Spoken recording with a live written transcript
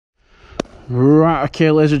Right,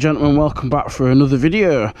 okay, ladies and gentlemen, welcome back for another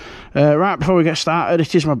video. Right, before we get started,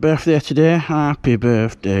 it is my birthday today. Happy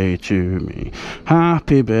birthday to me.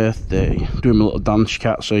 Happy birthday. Doing my little dance, you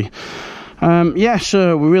can't see. Yeah,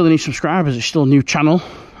 so we really need subscribers. It's still a new channel.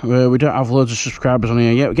 We don't have loads of subscribers on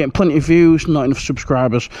here yet. We're getting plenty of views, not enough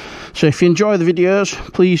subscribers. So if you enjoy the videos,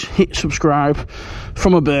 please hit subscribe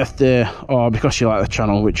from a birthday or because you like the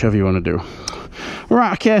channel, whichever you want to do.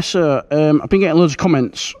 Right, okay, so I've been getting loads of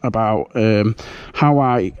comments about how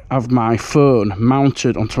I have my phone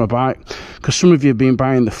mounted onto my bike, because some of you have been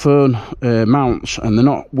buying the phone mounts and they're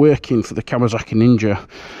not working for the Kawasaki Ninja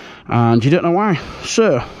and you don't know why.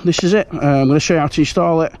 So this is it. I'm going to show you how to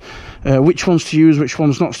install it, which ones to use, which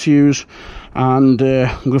ones not to use, and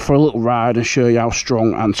I'm going for a little ride and show you how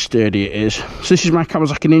strong and sturdy it is. So this is my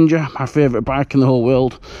Kawasaki Ninja, my favourite bike in the whole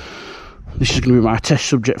world. This is going to be my test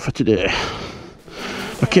subject for today.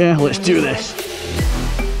 Okay, let's do this.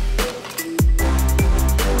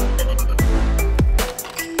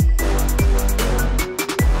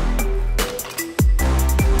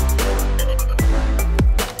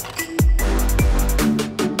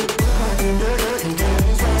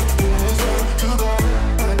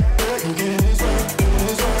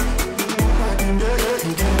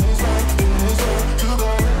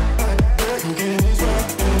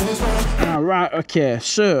 Right, okay,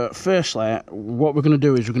 so firstly what we're going to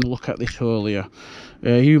do is we're going to look at this hole here.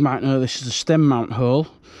 You might know this is a stem mount hole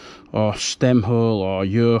or stem hole or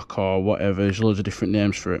yoke or whatever. There's loads of different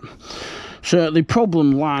names for it. So the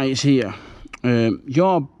problem lies here.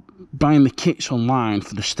 You're buying the kits online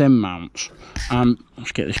for the stem mounts, and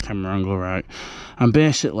let's get this camera angle right, and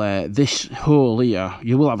basically this hole here,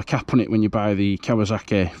 you will have a cap on it when you buy the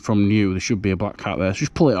Kawasaki from new. There should be a black cap there, so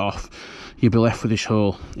just pull it off, you'll be left with this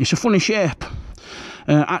hole. It's a funny shape.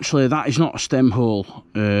 Actually, that is not a stem hole.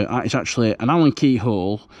 That is actually an Allen key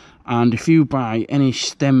hole, and if you buy any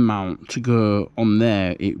stem mount to go on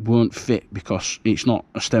there, it won't fit because it's not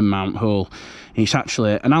a stem mount hole. It's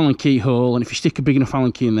actually an Allen key hole, and if you stick a big enough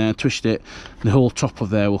Allen key in there, twist it, the whole top of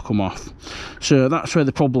there will come off. So that's where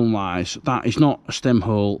the problem lies. That is not a stem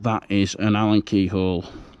hole, that is an Allen key hole.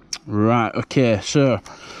 Right, okay, so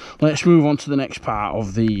let's move on to the next part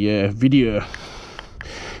of the video.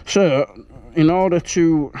 So in order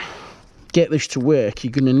to get this to work,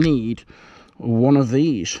 you're going to need one of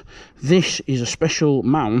these. This is a special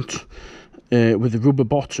mount with a rubber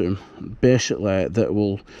bottom, basically, that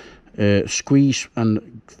will squeeze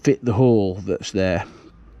and fit the hole that's there.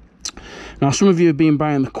 Now, some of you have been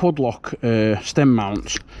buying the QUADLOCK stem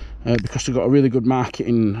mounts because they've got a really good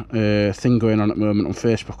marketing thing going on at the moment on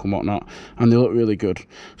Facebook and whatnot, and they look really good.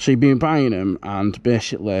 So you've been buying them, and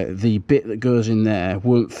basically the bit that goes in there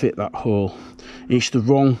won't fit that hole. It's the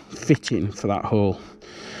wrong fitting for that hole.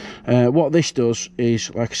 What this does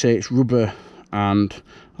is, like I say, it's rubber, and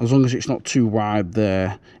as long as it's not too wide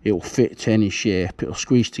there, it'll fit to any shape. It'll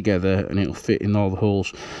squeeze together and it'll fit in all the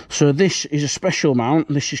holes. So this is a special mount.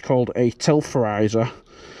 This is called a telferizer,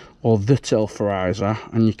 or the telferizer,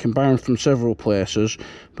 and you can buy them from several places,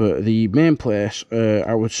 but the main place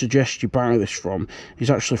I would suggest you buy this from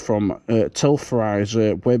is actually from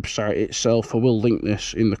Telferizer website itself. I will link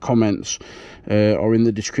this in the comments or in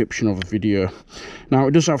the description of the video. Now,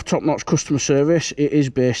 it does have top-notch customer service. It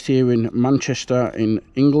is based here in Manchester in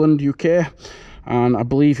England, UK, and I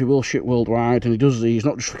believe he will ship worldwide, and he does these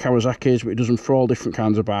not just for Kawasaki's, but he does them for all different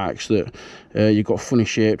kinds of bikes that you've got funny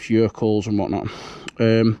shapes, yokels and whatnot.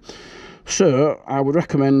 So I would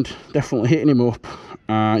recommend definitely hitting him up.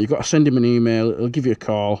 You've got to send him an email, he'll give you a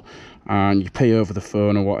call, and you pay over the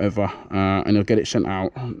phone or whatever, and he'll get it sent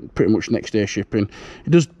out pretty much next day shipping.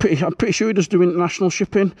 I'm pretty sure he does do international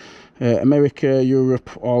shipping, America, Europe,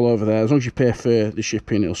 all over there. As long as you pay for the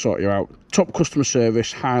shipping, it'll sort you out. Top customer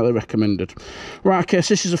service, highly recommended. Right, okay,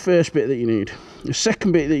 so this is the first bit that you need. The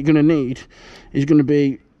second bit that you're going to need is going to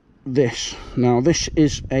be this. Now, this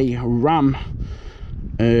is a ram.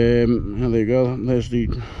 There you go, there's the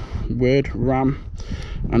word ram,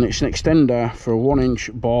 and it's an extender for a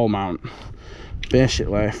 1-inch ball mount.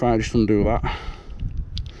 Basically, if I just undo that,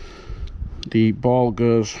 the ball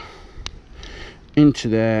goes into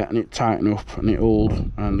there and it tighten up and it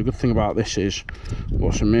hold. And the good thing about this is,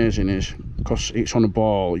 what's amazing is, because it's on a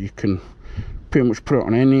ball, you can pretty much put it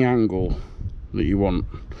on any angle that you want.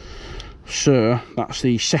 So that's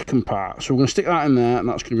the second part. So we're going to stick that in there, and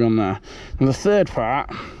that's going to be on there. And the third part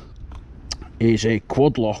is a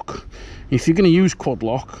QUADLOCK. If you're going to use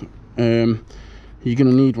QUADLOCK, you're going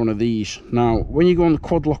to need one of these. Now, when you go on the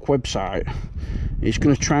QUADLOCK website, it's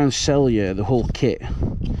going to try and sell you the whole kit.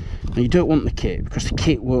 Now you don't want the kit because the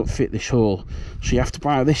kit won't fit this hole, so you have to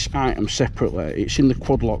buy this item separately. It's in the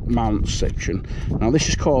QUADLOCK mounts section. Now this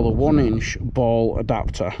is called a 1-inch ball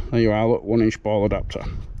adapter. There you are, look, 1-inch ball adapter.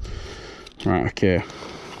 Right, okay,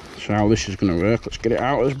 so how this is going to work, let's get it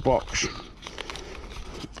out of this box.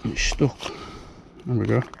 It's stuck, there we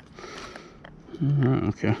go. Right,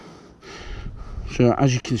 okay, so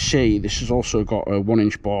as you can see, this has also got a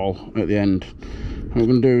 1-inch ball at the end. What we're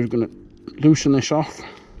going to do is going to loosen this off.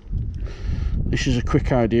 This is a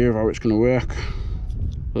quick idea of how it's going to work.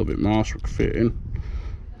 A little bit more so we can fit it in.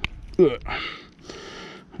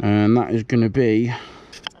 And that is going to be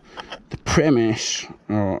the premise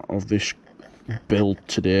of this build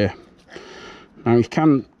today. Now you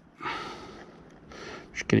can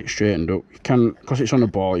just get it straightened up. You can, because it's on a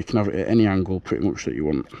ball, you can have it at any angle pretty much that you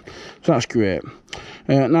want. So that's great.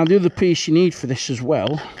 Now the other piece you need for this as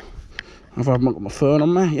well, have I got my phone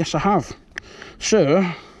on there? Yes I have. So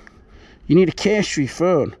you need a case for your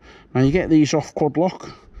phone. Now you get these off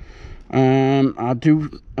QUADLOCK. I do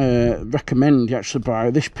recommend you actually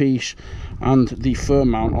buy this piece and the phone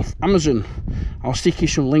mount off Amazon. I'll stick you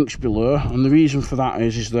some links below, and the reason for that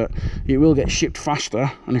is that it will get shipped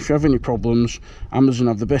faster, and if you have any problems, Amazon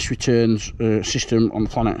have the best returns system on the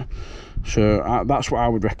planet. So that's what I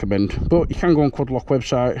would recommend. But you can go on QUADLOCK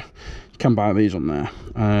website, you can buy these on there,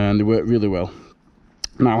 and they work really well.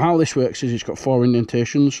 Now how this works is it's got 4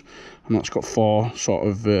 indentations, and that's got 4 sort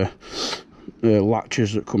of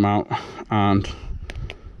latches that come out, and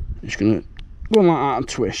it's going to go like that and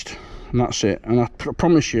twist, and that's it. And I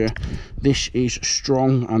promise you, this is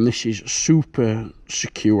strong and this is super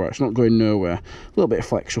secure. It's not going nowhere. A little bit of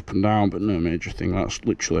flex up and down, but no major thing. That's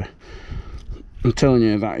literally, I'm telling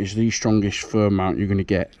you, that is the strongest phone mount you're going to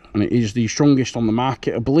get, and it is the strongest on the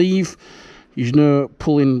market, I believe. There's no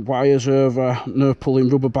pulling wires over, no pulling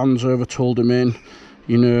rubber bands over to hold them in.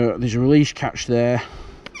 You know, there's a release catch there.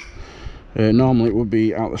 Normally it would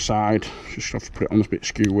be out the side, just have to put it on this bit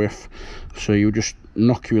skew width. So you just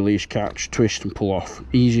knock your release catch, twist and pull off.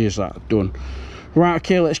 Easy as that, done. Right,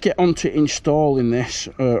 okay, let's get on to installing this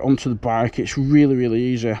onto the bike. It's really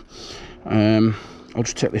easy. I'll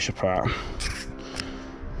just take this apart.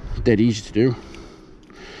 Dead easy to do.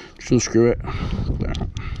 Just unscrew it.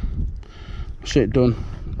 That's it, done.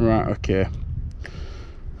 Right, okay.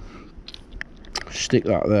 Stick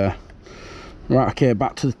that there. Right, okay,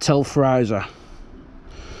 back to the telferizer.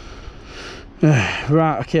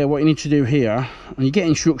 Right, okay, what you need to do here, and you get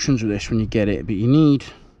instructions with this when you get it, but you need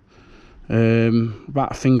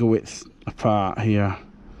about a finger width apart here.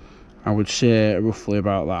 I would say roughly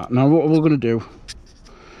about that. Now what we're going to do,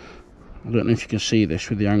 I don't know if you can see this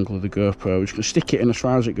with the angle of the GoPro, we're just going to stick it in as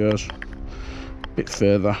far as it goes. A bit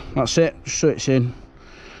further. That's it, just so it's in.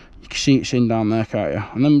 You can see it's in down there, can't you?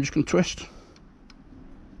 And then we're just going to twist.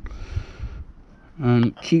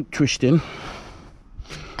 And keep twisting.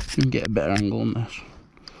 You can get a better angle on this.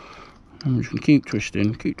 And we're just going to keep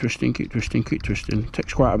twisting, keep twisting, keep twisting, keep twisting. It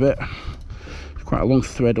takes quite a bit. It's quite a long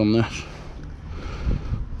thread on this.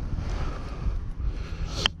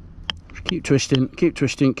 Just keep twisting, keep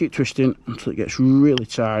twisting, keep twisting until it gets really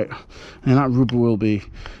tight. And that rubber will be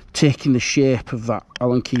taking the shape of that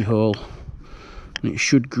Allen key hole. And it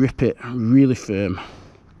should grip it really firm.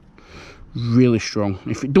 Really strong.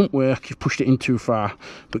 If it don't work, you've pushed it in too far,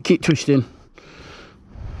 but keep twisting.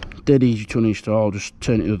 Dead easy to uninstall. Just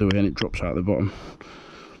turn it the other way and it drops out the bottom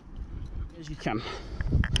as you can.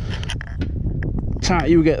 Tighter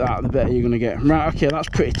you get that, the better you're going to get. Right, okay, that's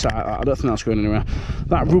pretty tight, that. I don't think that's going anywhere.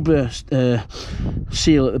 That rubber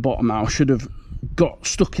seal at the bottom now should have got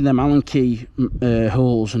stuck in them Allen key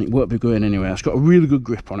holes, and it won't be going anywhere. It's got a really good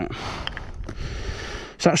grip on it.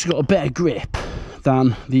 It's actually got a better grip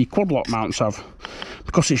than the QUADLOCK mounts have,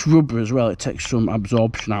 because it's rubber as well. It takes some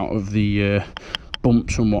absorption out of the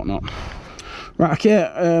bumps and whatnot. Right,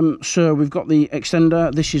 okay, so we've got the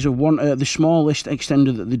extender. This is the smallest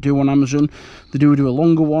extender that they do on Amazon. They do a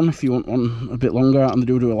longer one if you want one a bit longer, and they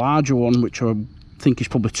do a larger one, which I think is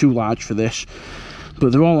probably too large for this.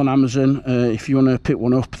 But they're all on Amazon. If you want to pick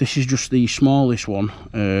one up, this is just the smallest one,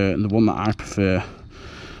 and the one that I prefer.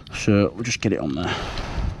 So we'll just get it on there.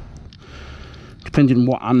 Depending on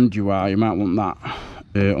what hand you are, you might want that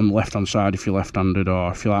on the left hand side if you're left-handed,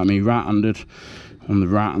 or if you're like me, right-handed, on the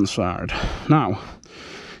right hand side. Now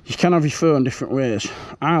you can have your phone different ways.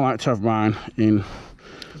 I like to have mine in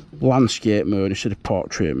landscape mode instead of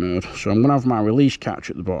portrait mode, so I'm going to have my release catch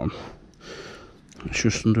at the bottom. Let's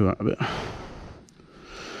just undo that a bit.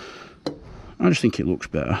 I just think it looks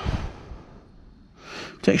better.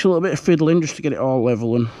 Takes a little bit of fiddling just to get it all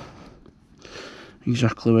level and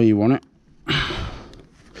exactly where you want it.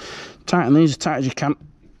 Tighten these as tight as you can.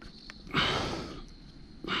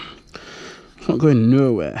 not going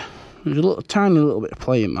nowhere. There's a little tiny little bit of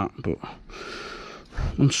play in that, but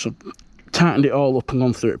once I've tightened it all up and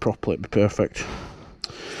gone through it properly, it'd be perfect.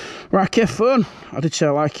 Right, okay, phone. I did say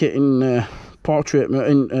I like it in portrait mode,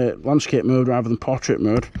 in landscape mode rather than portrait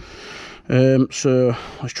mode. So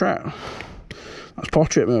let's try it. That's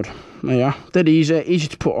portrait mode. There you are. Dead easy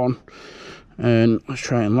to put on. And let's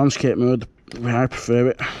try it in landscape mode, the way I prefer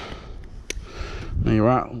it. There you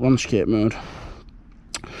are, landscape mode.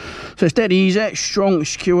 So it's dead easy, it's strong, it's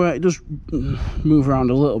secure. It does move around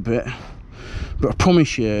a little bit, but I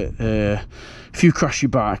promise you, if you crash your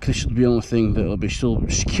bike, this will be the only thing that'll be still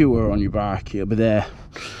secure on your bike. It'll be there.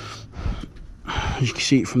 As you can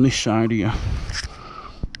see it from this side here.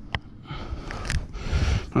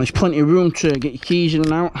 And there's plenty of room to get your keys in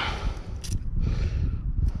and out.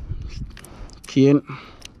 Key in,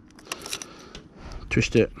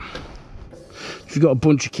 twist it. If you've got a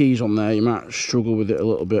bunch of keys on there, you might struggle with it a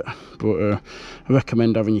little bit, but I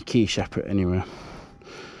recommend having your key separate anyway.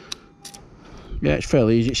 Yeah, it's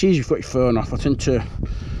fairly easy. It's easy if you've got your phone off. I tend to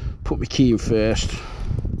put my key in first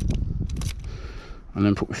and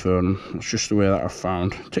then put my phone on. That's just the way that I've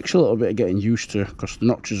found. It takes a little bit of getting used to, because the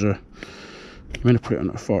notches are, I'm going to put it on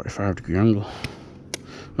at a 45-degree angle.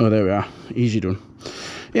 Oh, there we are, easy done.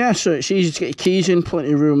 Yeah, so it's easy to get your keys in,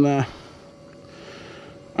 plenty of room there.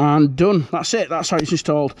 And done. That's it. That's how it's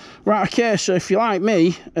installed. Right, okay, so if you're like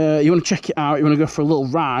me, you want to check it out, you want to go for a little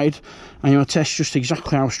ride, and you want to test just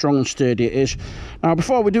exactly how strong and sturdy it is. Now,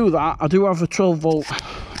 before we do that, I do have a 12-volt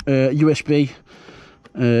USB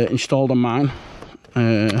installed on mine.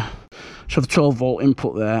 So the 12-volt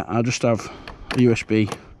input there, I just have a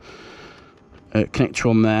USB connector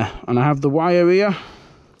on there. And I have the wire here.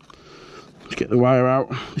 Let's get the wire out.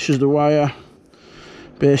 This is the wire.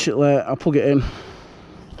 Basically, I'll plug it in.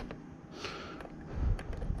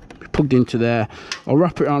 Plugged into there. I'll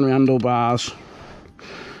wrap it around my handlebars.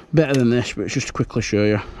 Better than this, but it's just to quickly show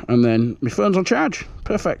you. And then my phone's on charge.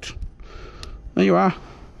 Perfect. There you are.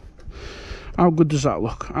 How good does that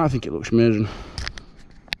look? I think it looks amazing.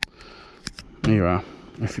 There you are.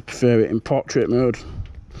 If you prefer it in portrait mode,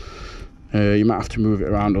 you might have to move it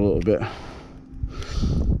around a little bit.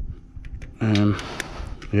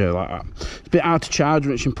 Yeah, like that. It's a bit hard to charge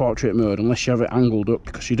when it's in portrait mode unless you have it angled up,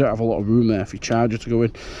 because you don't have a lot of room there for your charger to go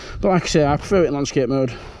in. But like I say, I prefer it in landscape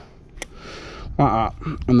mode, like that.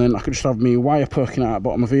 And then I can just have my wire poking out at the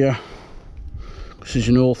bottom of here, because there's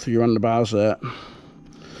an hole through your handlebars there.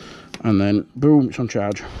 And then boom, it's on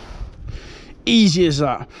charge. Easy as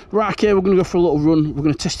that. Right, okay, we're going to go for a little run. We're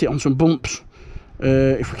going to test it on some bumps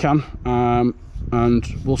if we can. And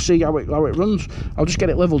we'll see how it runs. I'll just get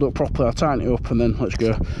it leveled up properly, I'll tighten it up, and then let's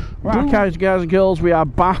go. Right, guys and girls, we are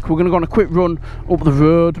back. We're going to go on a quick run up the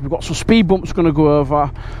road. We've got some speed bumps we're going to go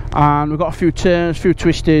over, and we've got a few turns, a few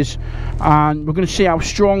twisties, and we're going to see how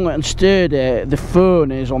strong and sturdy the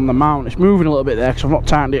phone is on the mount. It's moving a little bit there because I've not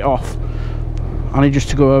tightened it off. I need just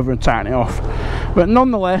to go over and tighten it off. But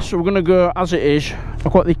nonetheless, we're going to go as it is.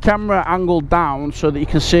 I've got the camera angled down so that you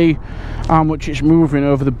can see how much it's moving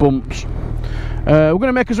over the bumps. We're going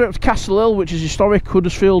to make our way up to Castle Hill, which is historic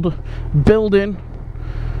Huddersfield building,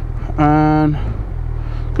 and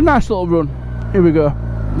a nice little run. Here we go.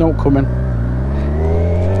 No coming.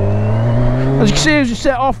 As you can see, as you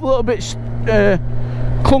set off, a little bit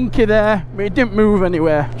clunky there, but it didn't move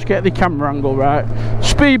anywhere. Just get the camera angle right.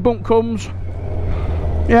 Speed bump comes.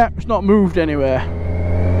 Yeah, it's not moved anywhere.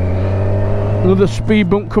 Another speed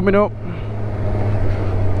bump coming up.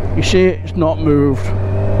 You see it's not moved.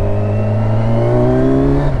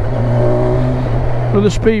 Another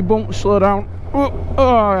speed bump, slow down. Oh,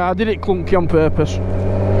 I did it clunky on purpose,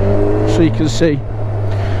 so you can see.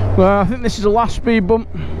 Well, I think this is the last speed bump.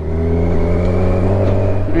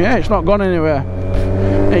 Yeah, it's not gone anywhere.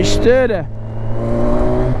 It's sturdy.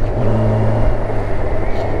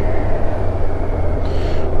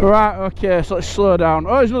 Right, okay, so let's slow down.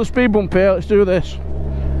 Oh, there's another speed bump here, let's do this.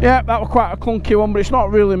 Yeah, that was quite a clunky one, but it's not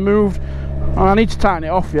really moved. And I need to tighten it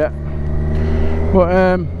off yet. But,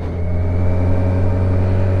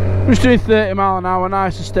 I'm just doing 30 mile an hour,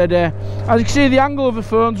 nice and steady. As you can see, the angle of the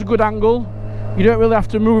phone's a good angle. You don't really have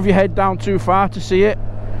to move your head down too far to see it.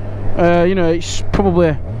 You know, it's probably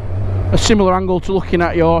a similar angle to looking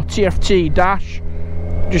at your TFT dash.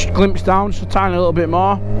 Just glimpse down just a tiny little bit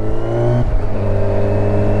more.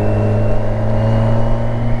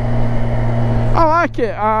 I like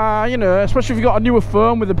it, you know, especially if you've got a newer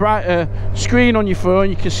phone with a brighter screen on your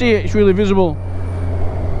phone, you can see it, it's really visible.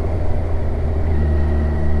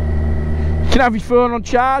 You can have your phone on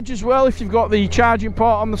charge as well if you've got the charging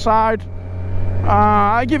port on the side.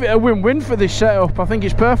 I give it a win-win for this setup. I think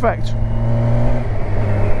it's perfect.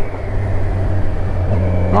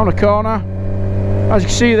 Round the corner. As you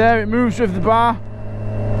can see there, it moves with the bar.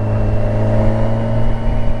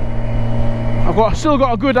 I've still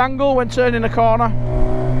got a good angle when turning the corner.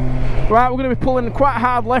 Right, we're going to be pulling quite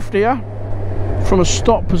hard left here from a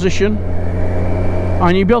stop position,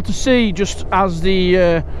 and you'll be able to see just as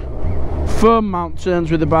the firm mount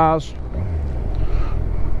turns with the bars.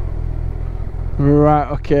 Right,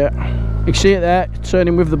 okay, you can see it there,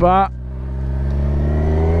 turning with the bar.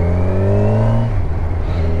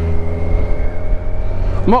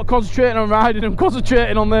 I'm not concentrating on riding, I'm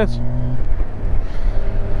concentrating on this.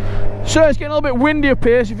 So it's getting a little bit windy up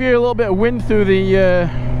here, so if you hear a little bit of wind through the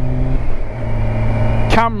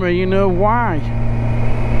camera, you know why.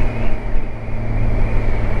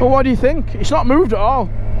 Well, what do you think? It's not moved at all.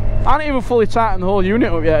 I haven't even fully tightened the whole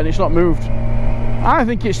unit up yet and it's not moved. I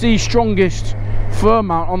think it's the strongest firm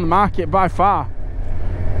mount on the market by far.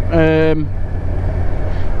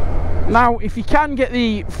 Now, if you can get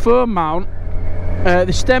the firm mount,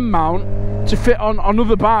 the stem mount, to fit on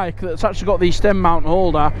another bike that's actually got the stem mount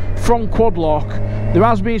holder from QUADLOCK, there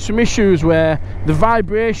has been some issues where the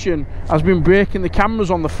vibration has been breaking the cameras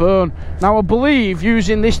on the phone. Now, I believe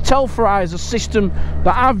using this telferizer system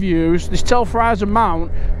that I've used, this telferizer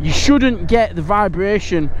mount, you shouldn't get the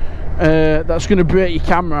vibration that's going to break your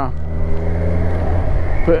camera.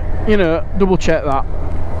 But, you know, double check that.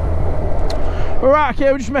 Alright,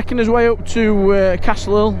 okay, we're just making his way up to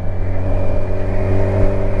Castle Hill.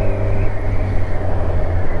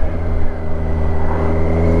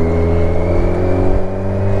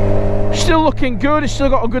 Still looking good, it's still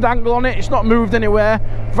got a good angle on it, it's not moved anywhere,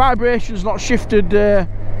 vibration's not shifted the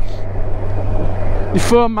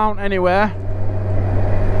firm mount anywhere.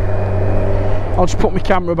 I'll just put my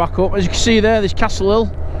camera back up. As you can see there, this Castle Hill,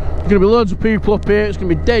 there's going to be loads of people up here, it's going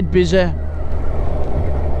to be dead busy,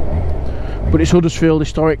 but it's Huddersfield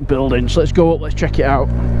historic building, so let's go up, let's check it out.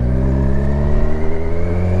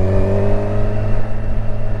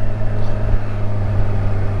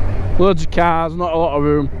 Loads of cars, not a lot of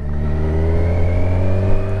room.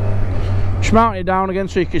 Just mount it down again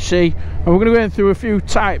so you can see, and we're going to go in through a few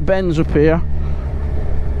tight bends up here.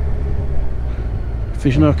 If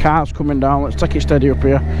there's no cars coming down, let's take it steady up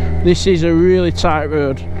here. This is a really tight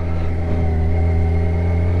road.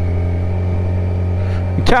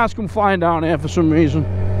 The cars come flying down here for some reason.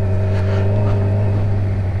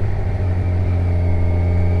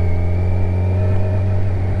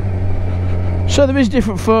 So there is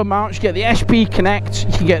different firm mounts. You get the SP Connect,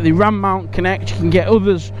 you can get the Ram Mount Connect, you can get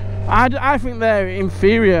others. I think they're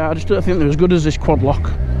inferior, I just don't think they're as good as this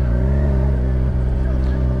QUADLOCK.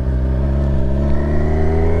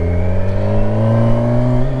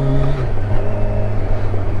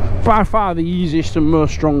 By far the easiest and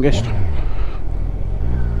most strongest.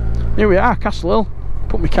 Here we are, Castle Hill.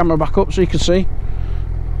 Put my camera back up so you can see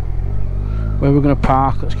where we're going to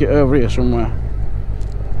park. Let's get over here somewhere.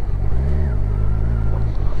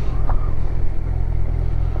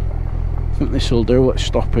 I think this will do. Let's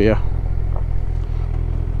stop here.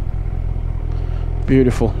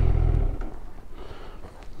 Beautiful.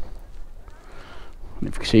 And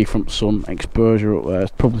if you can see from some exposure up there,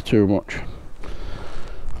 it's probably too much.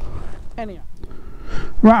 Anyhow.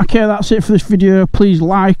 Right, okay, that's it for this video. Please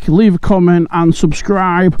like, leave a comment and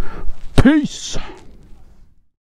subscribe. Peace.